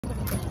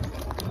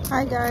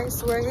Hi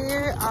guys, we're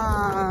here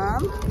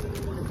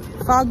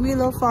Fog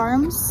Willow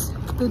Farms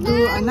to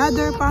do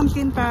another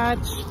pumpkin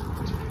patch.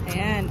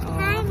 Ayan, oh.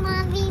 Hi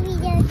Mommy, we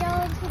are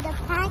going to the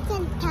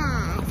pumpkin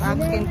patch.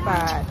 Pumpkin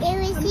patch. It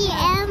was the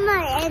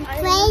Emma and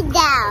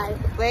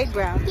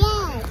Playground.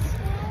 Yes.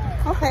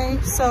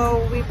 Okay, so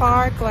we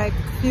park like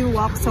few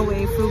blocks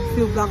away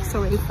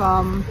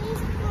from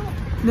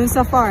dun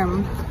sa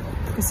farm.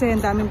 Kasi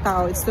ang daming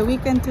tao. It's the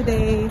weekend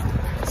today.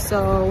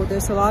 So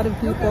there's a lot of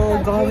people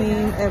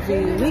going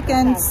every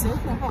weekend.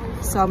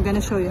 So I'm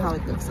gonna show you how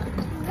it looks like.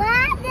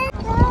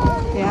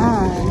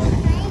 Yan.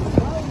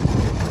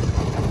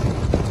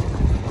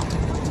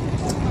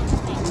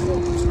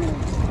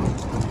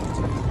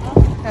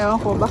 Ewan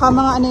ko, baka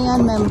mga ano yan,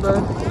 member.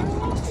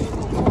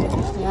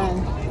 Yan.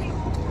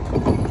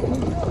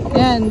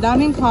 Yan,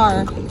 daming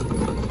car.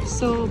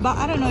 So,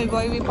 I don't know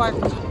why we park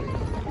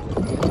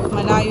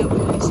malayo.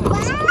 So,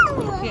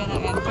 yan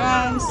ang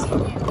entrance.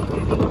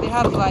 They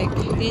have like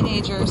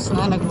teenagers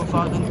na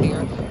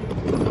nag-volunteer.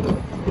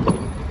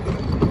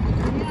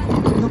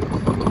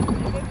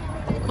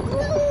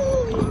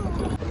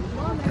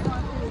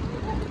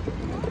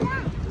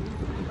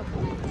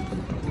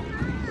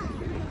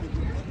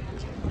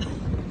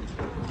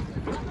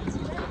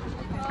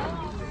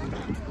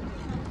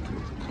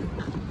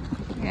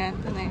 Yan,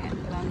 ito na yung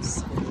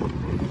entrance.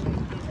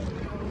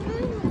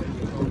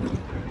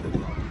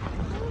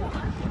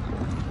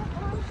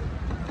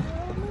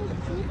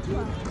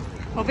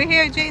 Over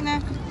here, Jaina.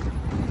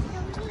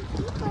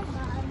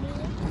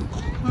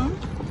 Hmm?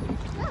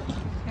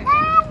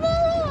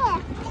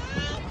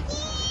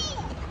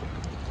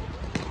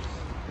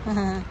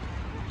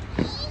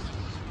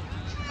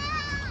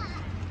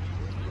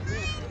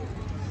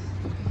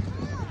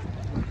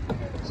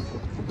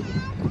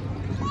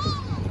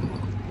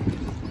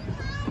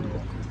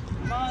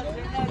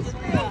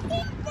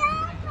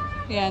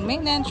 Yan,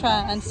 main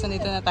entrance.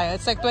 Nandito na tayo.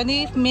 It's like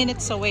 20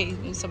 minutes away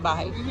dun sa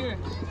bahay.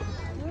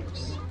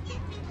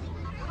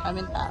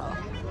 Kaming tao.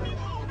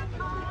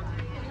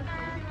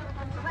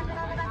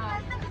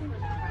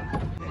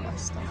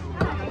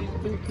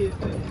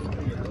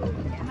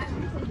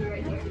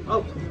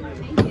 Oh.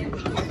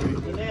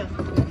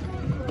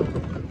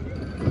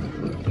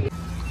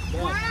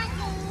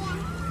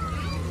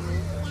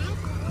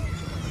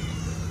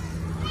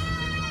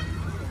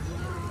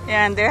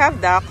 Yan, they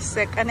have ducks.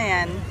 Like, ano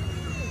yan?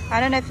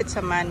 I don't know if it's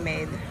a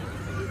man-made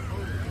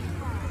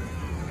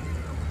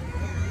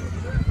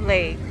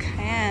lake.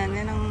 Ayan,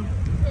 yan ang...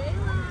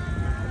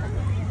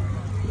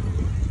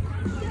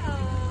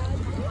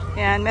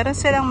 Yan, meron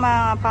silang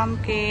mga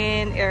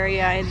pumpkin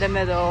area in the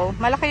middle.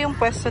 Malaki yung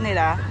pwesto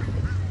nila.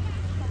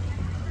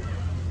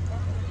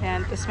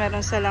 Yan, tapos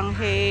meron silang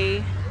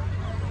hay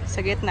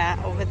sa gitna,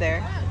 over there.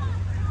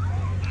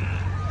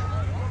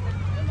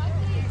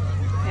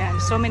 Yan,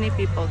 so many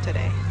people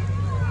today.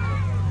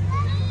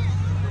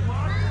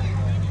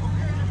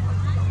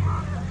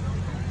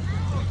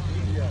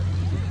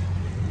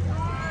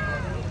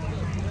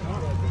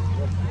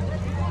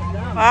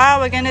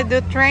 Wow, we're gonna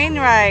do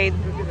train ride.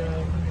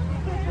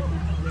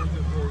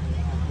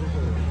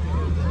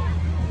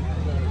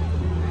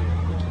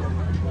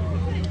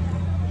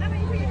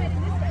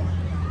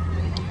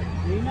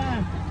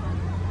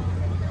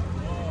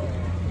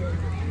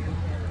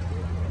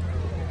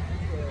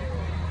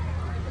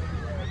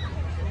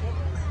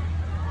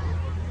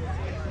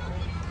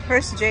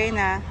 First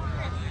Jaina.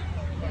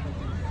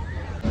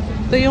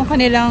 Ito yung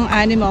kanilang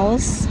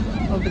animals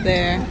over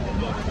there.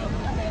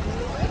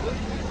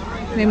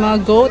 May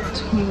mga goat.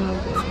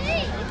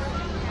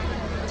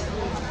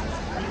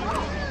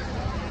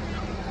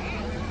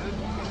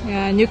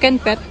 Yan, you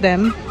can pet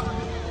them.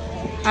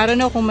 I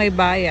don't know kung may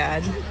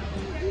bayad.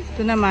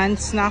 Ito naman,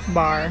 snack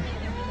bar.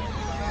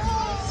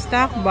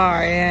 Snack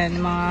bar,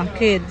 yan, mga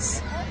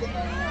kids.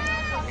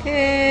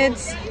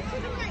 Kids.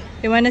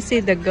 You wanna see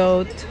the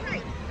goat?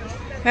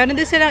 Meron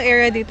din silang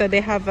area dito. They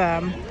have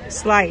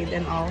slide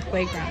and all,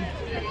 playground.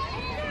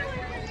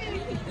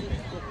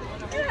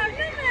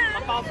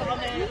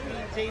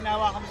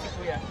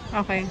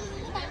 Okay.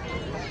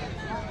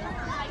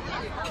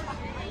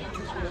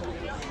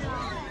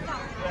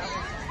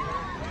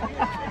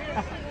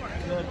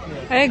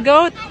 Hey,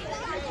 goat.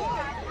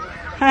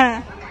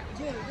 Huh?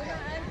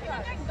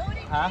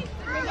 Huh?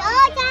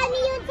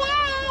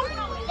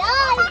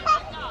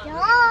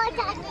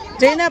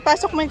 Jaina,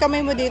 pasok mo yung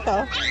kamay mo dito.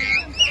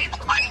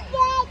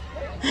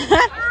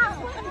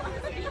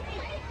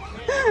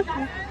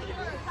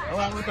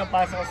 Huwag mo ito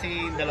pasok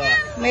si dalawa.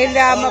 May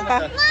lama pa.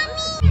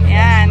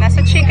 Yan,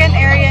 nasa chicken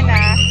area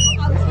na.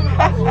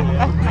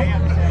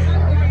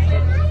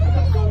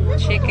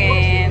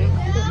 Chicken.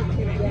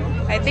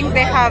 I think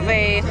they have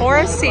a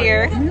horse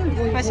here.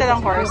 May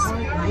silang horse.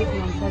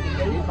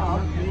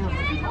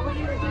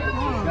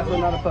 That's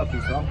not a puppy,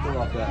 so I'll pull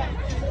off that.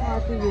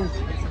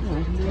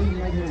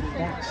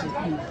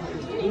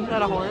 Is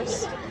that a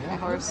horse? A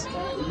horse.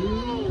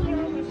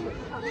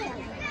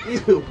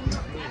 Ew.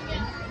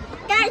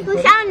 Guys, we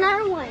found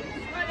another one.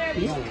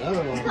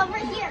 Another one. It's over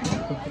here.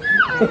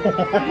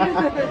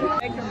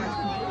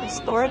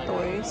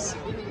 tortoise.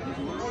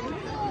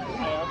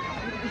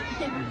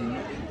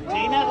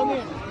 Jaina, come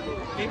here.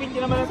 Baby, hindi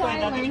naman ito.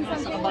 Dating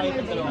sa kabayo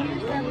ng dalawa.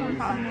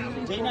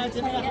 Jaina,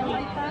 Jaina, come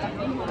here.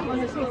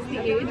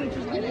 168, which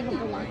is good.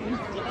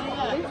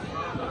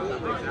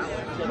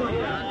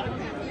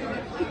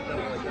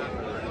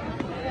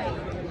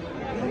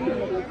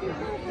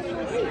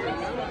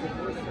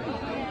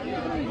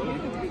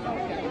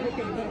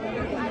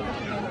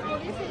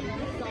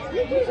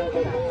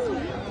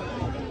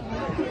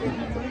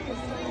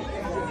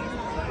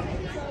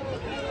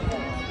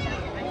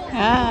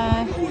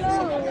 Ah,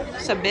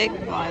 it's a big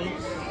one.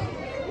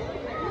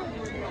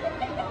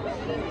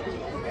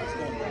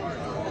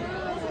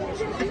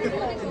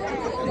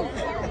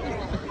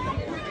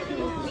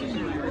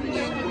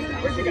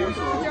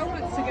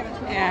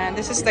 Yeah,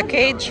 this is the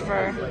cage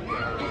for.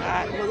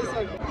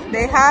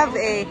 They have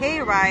a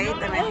hay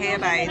ride and a hay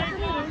ride.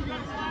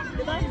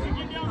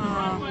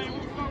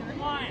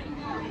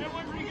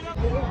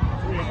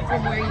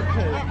 From where you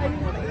came.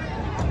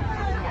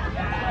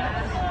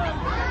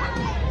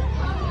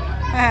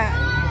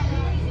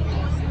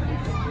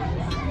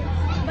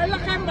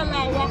 Malaking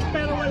malawak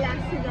pero wala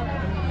sila.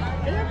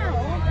 Ayan na,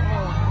 oh.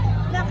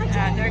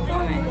 Yeah, they're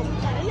going.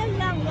 Ayan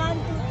lang, 1,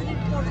 2, 3,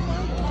 4,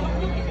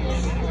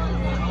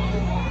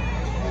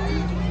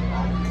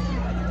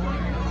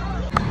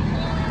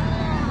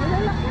 5.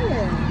 Malalaki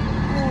eh.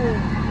 Oh.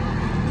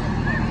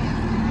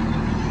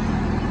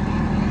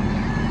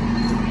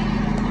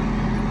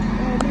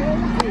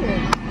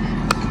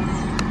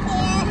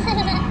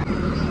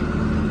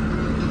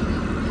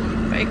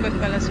 Paikot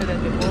pala sila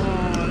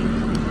doon.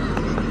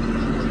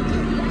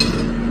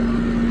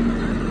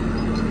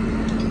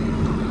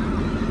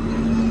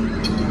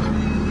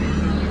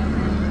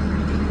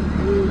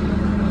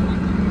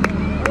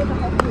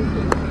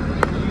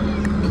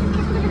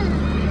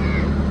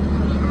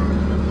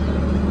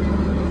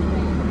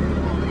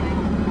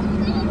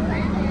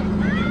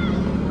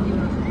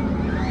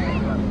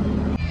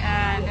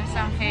 And there's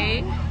some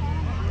hay.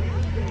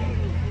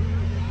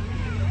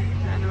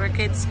 And where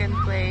kids can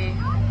play.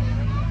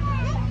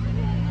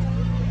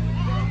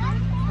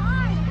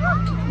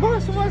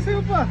 Boss,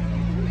 sumasayo pa.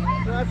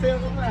 Sumasayo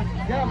ka pa.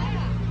 Jump.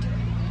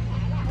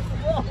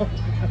 Oh.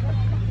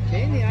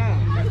 Jaina.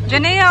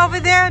 Janea, over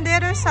there on the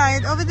other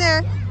side. Over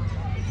there.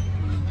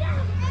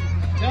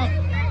 Jump.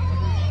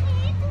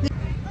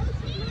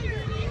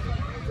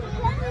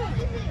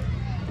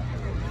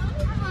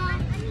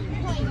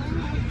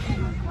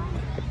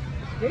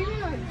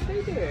 Jaina,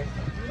 stay there.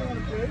 You want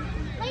to play?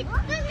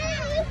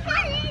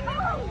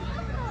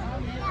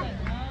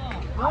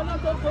 No, no,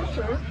 don't push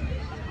her.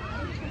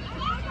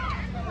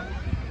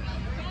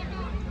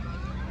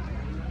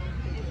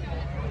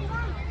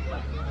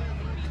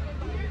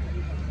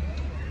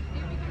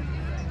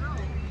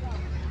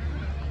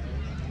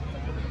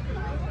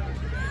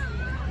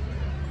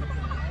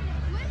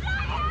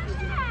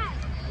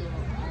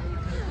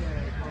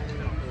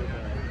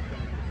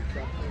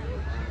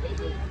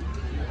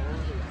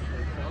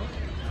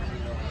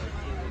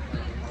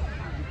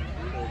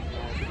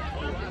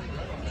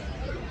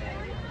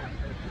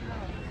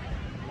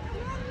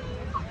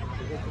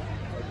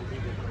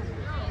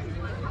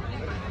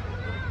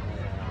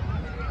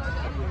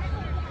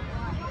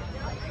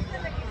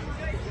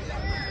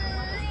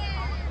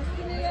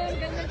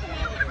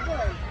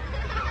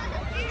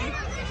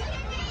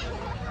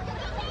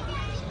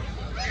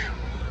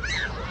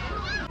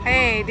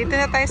 Hey, dito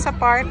na tayo sa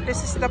part.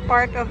 This is the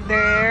part of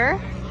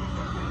their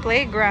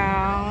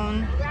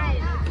playground.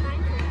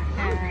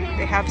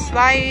 And they have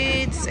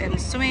slides and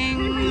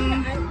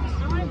swing.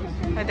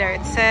 Oh, there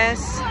it says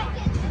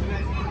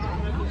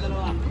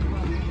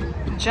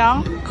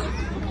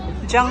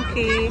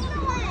junkie,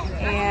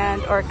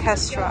 and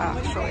orchestra.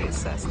 Actually, it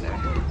says there.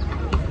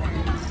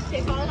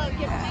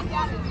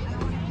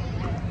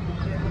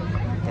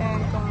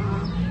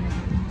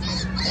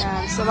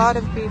 Yeah, it's a lot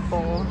of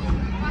people.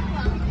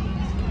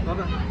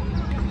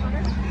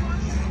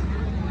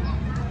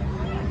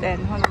 Then,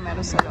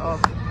 meron sa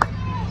loob.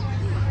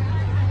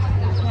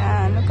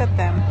 Yeah, look at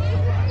them.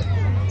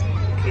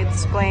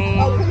 Kids playing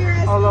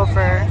all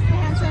over.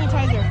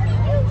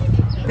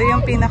 Ito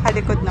yung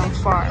pinakalikod ng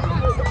farm.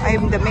 Ay,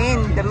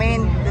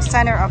 the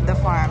center of the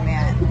farm.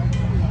 Yan.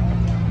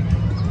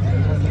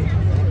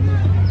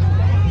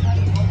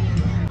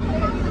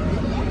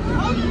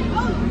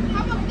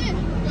 How about this?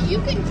 You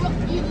can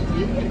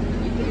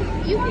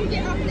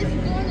get off this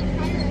door and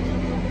try to.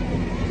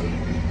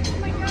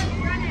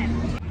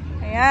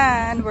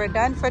 Ayan, we're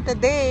done for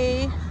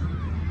today.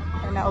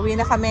 Nauwi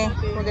na kami.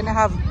 We're gonna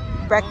have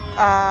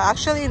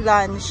actually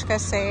lunch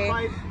kasi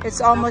it's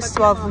almost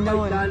 12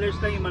 noon.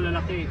 $5 lang yung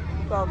malalaki.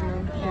 12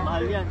 noon. Yeah.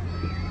 Mahal yan.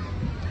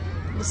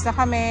 Bus na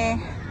kami.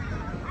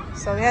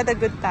 So we had a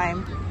good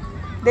time.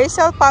 They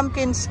sell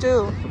pumpkins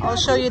too. I'll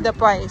show you the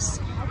price.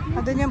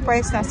 Doon yung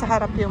price, nasa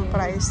harap yung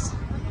price.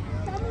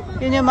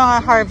 Yun yung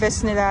mga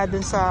harvest nila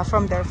dun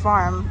from their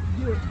farm.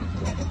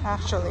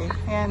 Actually,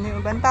 ayan,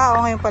 yung ibang tao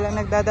ngayon pala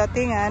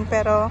nagdadatingan,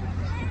 pero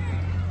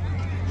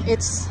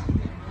it's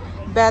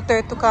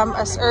better to come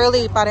as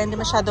early para hindi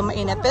masyado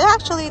mainit. But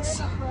actually,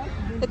 it's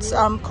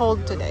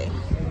cold today.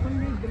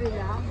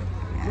 Yeah.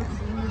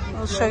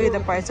 I'll show you the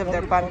parts of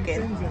their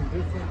pumpkin.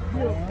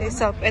 Ito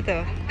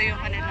yung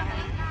kanilang.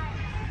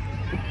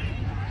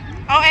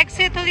 Oh,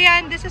 exit,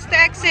 Julian. This is the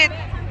exit.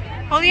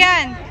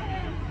 Julian.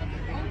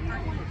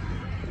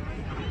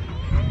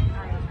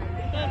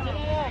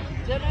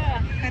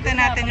 Ito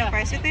natin yung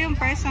price. Ito yung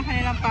price ng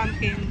kanilang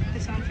pumpkin.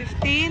 This one,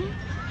 15,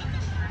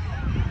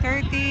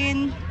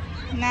 13,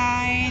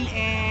 9,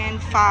 and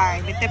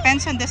 5. It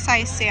depends on the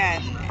size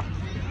yan.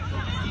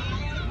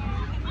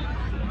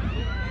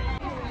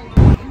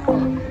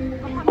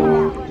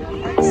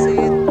 That's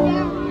it.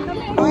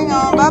 Going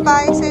on.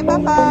 Bye-bye. Say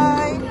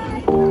bye-bye.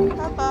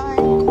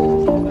 Bye-bye.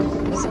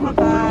 Say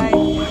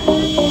bye-bye.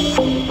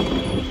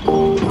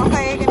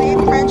 Okay, gonna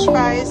eat french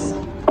fries.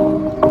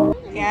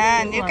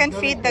 Yan, you can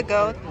feed the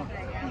goat.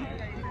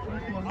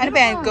 Ano ba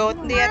yan? Goat?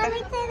 Hindi yata.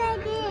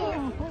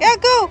 Yeah,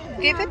 go!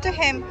 Give it to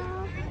him.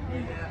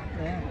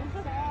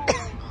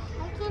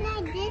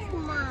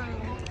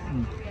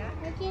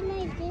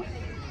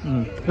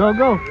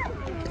 Go.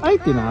 Ay,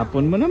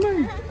 tinapon mo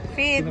naman.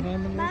 Feed.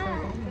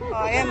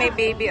 Oh, yeah, may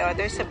baby. Oh,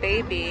 there's a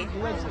baby.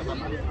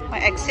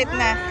 May exit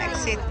na.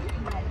 Exit.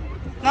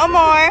 No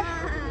more.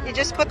 You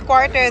just put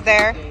quarter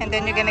there, and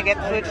then you're gonna get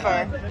food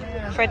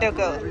for the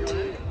goat.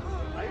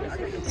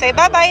 Say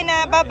bye-bye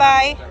na.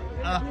 Bye-bye.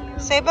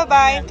 Say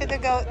bye-bye to the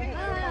goat.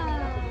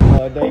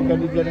 Dahil ka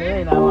din dyan na yan.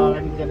 Inawa ka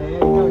din dyan na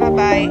yan.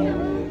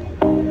 Bye-bye.